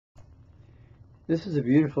This is a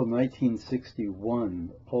beautiful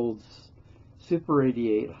 1961 Olds Super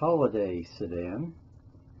 88 Holiday sedan.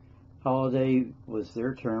 Holiday was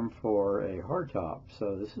their term for a hardtop,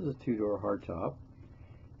 so this is a two-door hardtop.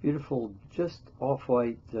 Beautiful, just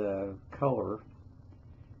off-white color.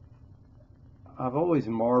 I've always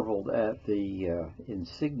marveled at the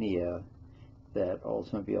insignia that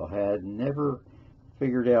Oldsmobile had. Never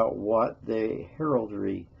figured out what the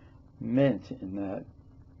heraldry meant in that.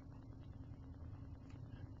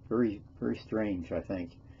 Very, very strange, I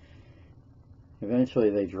think. Eventually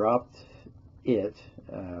they dropped it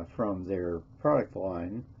from their product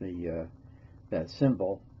line, that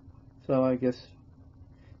symbol. So I guess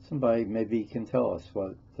somebody maybe can tell us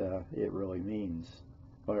what it really means,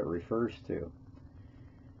 what it refers to.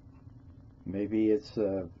 Maybe it's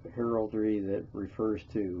a heraldry that refers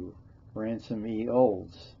to Ransom E.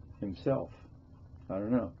 Olds himself. I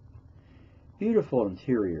don't know. Beautiful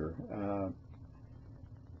interior.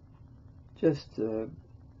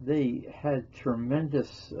 They had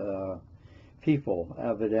tremendous people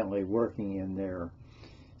evidently working in their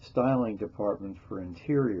styling department for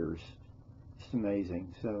interiors. It's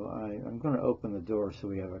amazing. So I'm going to open the door so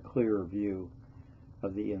we have a clearer view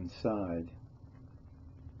of the inside.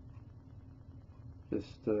 Just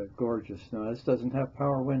gorgeous. Now this doesn't have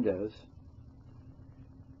power windows,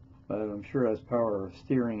 but I'm sure it has power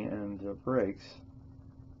steering and brakes.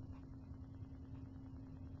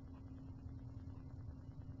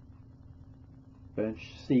 Bench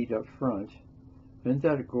seat up front. Isn't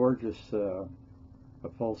that a gorgeous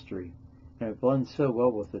upholstery? And it blends so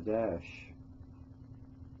well with the dash.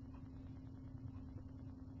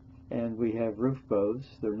 And we have roof bows.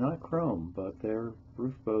 They're not chrome, but they're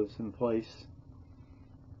roof bows in place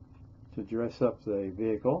to dress up the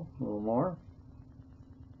vehicle a little more.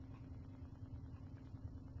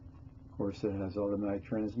 Of course, it has automatic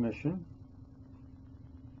transmission.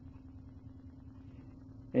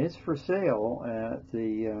 It's for sale at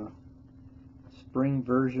the spring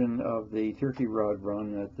version of the Turkey Rod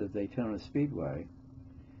run at the Daytona Speedway.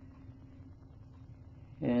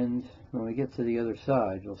 And when we get to the other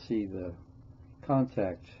side, you'll see the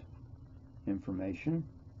contact information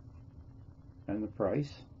and the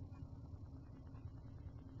price.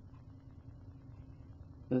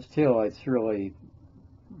 Those taillights really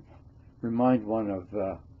remind one of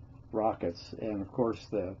rockets, and of course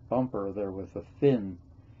the bumper there with the fin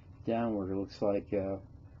downward, it looks like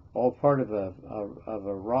all part of a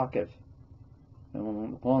rocket,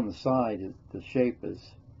 and along the side the shape is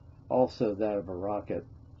also that of a rocket.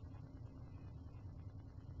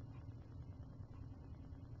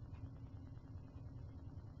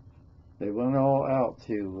 They went all out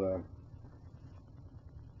to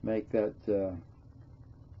make that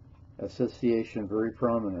association very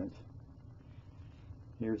prominent.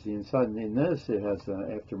 Here's the inside, and you notice it has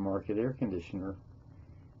an aftermarket air conditioner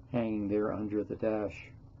hanging there under the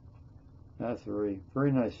dash. That's a very,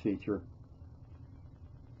 very nice feature.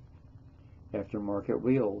 Aftermarket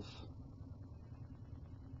wheels.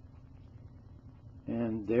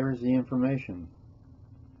 And there's the information.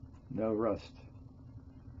 No rust.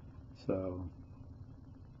 So,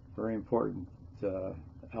 very important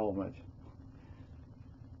element.